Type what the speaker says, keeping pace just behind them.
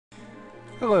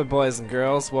Hello boys and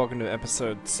girls, welcome to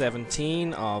episode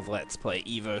 17 of Let's Play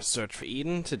E.V.O. Search for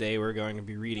Eden. Today we're going to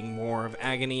be reading more of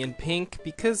Agony in Pink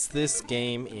because this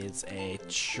game is a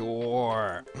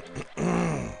chore.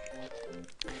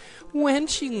 When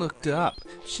she looked up,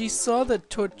 she saw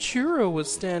that Tortura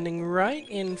was standing right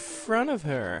in front of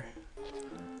her.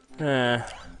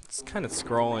 It's kind of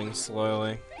scrolling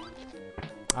slowly.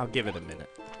 I'll give it a minute.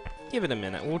 Give it a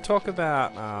minute. We'll talk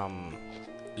about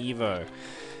E.V.O.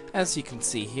 As you can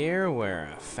see here, we're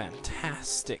a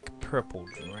fantastic purple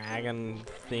dragon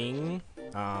thing.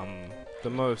 The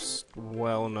most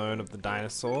well-known of the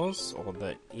dinosaurs, or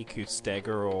the Stega,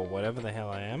 or whatever the hell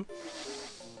I am.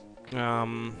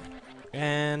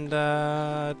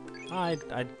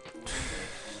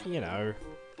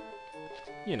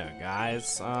 You know,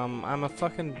 guys, I'm a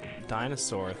fucking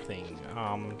dinosaur thing.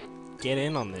 Get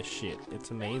in on this shit.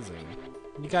 It's amazing.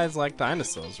 You guys like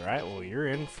dinosaurs, right? Well, you're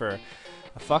in for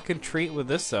a fucking treat with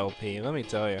this LP, let me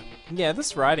tell you. Yeah,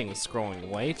 this writing is scrolling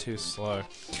way too slow.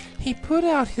 He put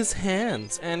out his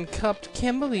hands and cupped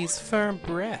Kimberly's firm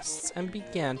breasts and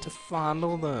began to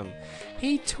fondle them.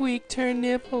 He tweaked her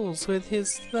nipples with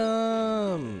his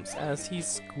thumbs as he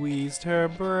squeezed her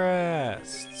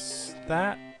breasts.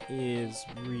 That is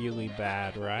really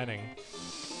bad writing.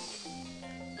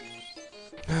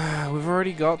 We've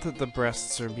already got that the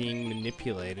breasts are being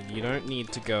manipulated. You don't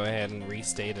need to go ahead and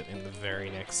restate it in the very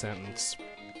next sentence.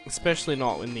 Especially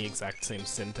not in the exact same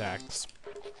syntax.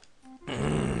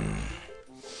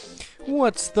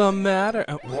 What's the matter?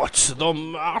 What's the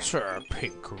matter,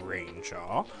 Pink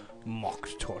Ranger?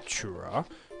 Mocked Tortura.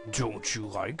 Don't you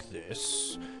like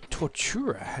this?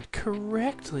 Tortura had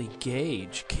correctly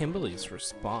gauged Kimberly's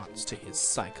response to his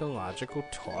psychological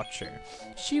torture.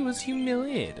 She was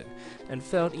humiliated and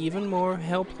felt even more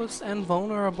helpless and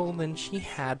vulnerable than she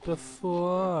had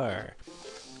before.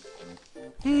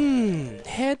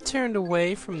 Head turned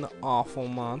away from the awful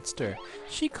monster.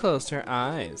 She closed her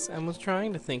eyes and was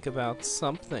trying to think about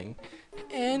something.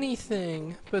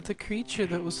 Anything but the creature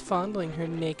that was fondling her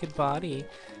naked body.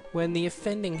 When the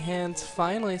offending hands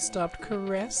finally stopped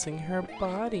caressing her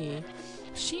body,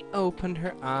 she opened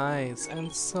her eyes and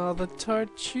saw that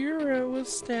Tortura was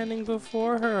standing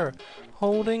before her,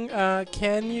 holding,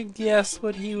 can you guess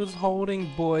what he was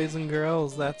holding, boys and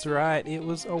girls? That's right, it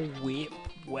was a whip.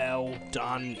 Well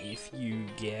done if you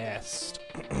guessed.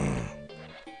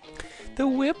 The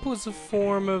whip was a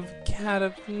form of cat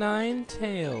of nine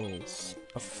tails.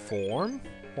 A form?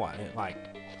 What, like...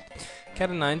 Cat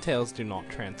of Nine Tails do not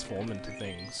transform into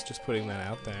things, just putting that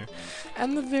out there.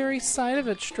 And the very sight of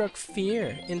it struck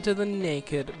fear into the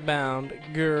naked, bound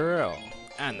girl.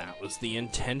 And that was the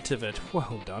intent of it.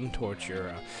 Well done,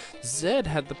 Tortura. Zed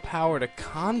had the power to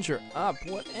conjure up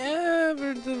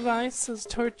whatever devices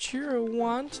Tortura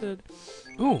wanted.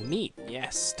 Ooh, meat.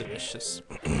 Yes, delicious.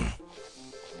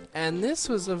 And this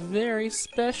was a very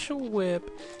special whip.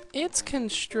 Its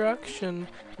construction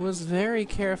was very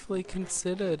carefully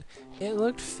considered. It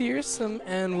looked fearsome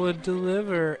and would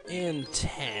deliver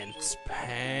intense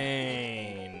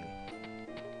pain.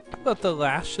 But the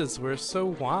lashes were so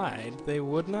wide, they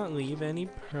would not leave any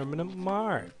permanent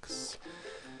marks.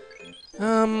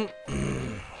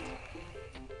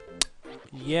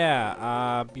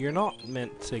 Yeah, you're not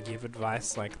meant to give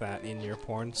advice like that in your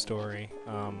porn story.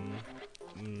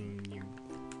 You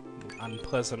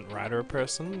unpleasant writer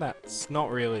person, that's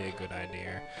not really a good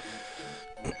idea.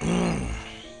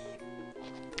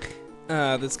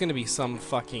 There's gonna be some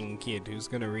fucking kid who's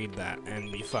gonna read that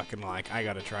and be fucking like, I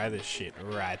gotta try this shit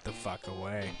right the fuck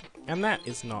away. And that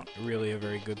is not really a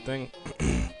very good thing.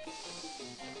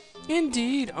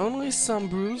 Indeed, only some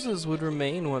bruises would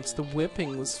remain once the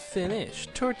whipping was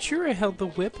finished. Tortura held the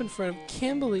whip in front of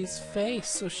Kimberly's face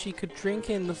so she could drink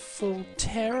in the full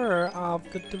terror of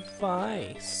the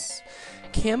device.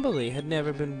 Kimberly had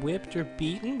never been whipped or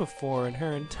beaten before in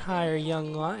her entire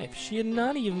young life. She had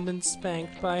not even been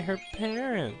spanked by her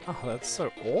parent. Oh, that's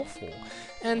so awful.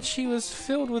 And she was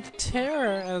filled with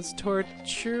terror as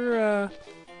Tortura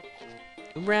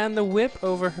ran the whip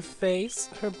over her face,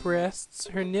 her breasts,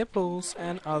 her nipples,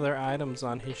 and other items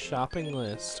on his shopping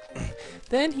list.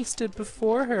 Then he stood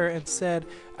before her and said,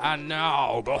 "And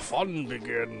now the fun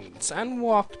begins," and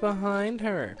walked behind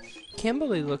her.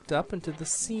 Kimberly looked up into the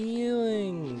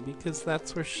ceiling, because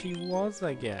that's where she was,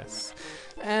 I guess,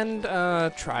 and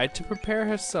tried to prepare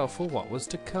herself for what was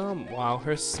to come, while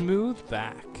her smooth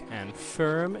back and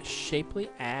firm, shapely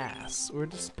ass were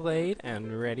displayed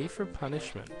and ready for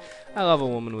punishment. I love a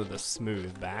woman with a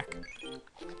smooth back.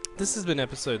 This has been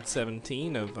episode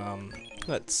 17 of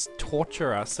Let's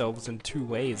Torture Ourselves in Two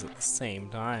Ways at the Same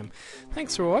Time.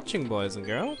 Thanks for watching, boys and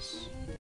girls.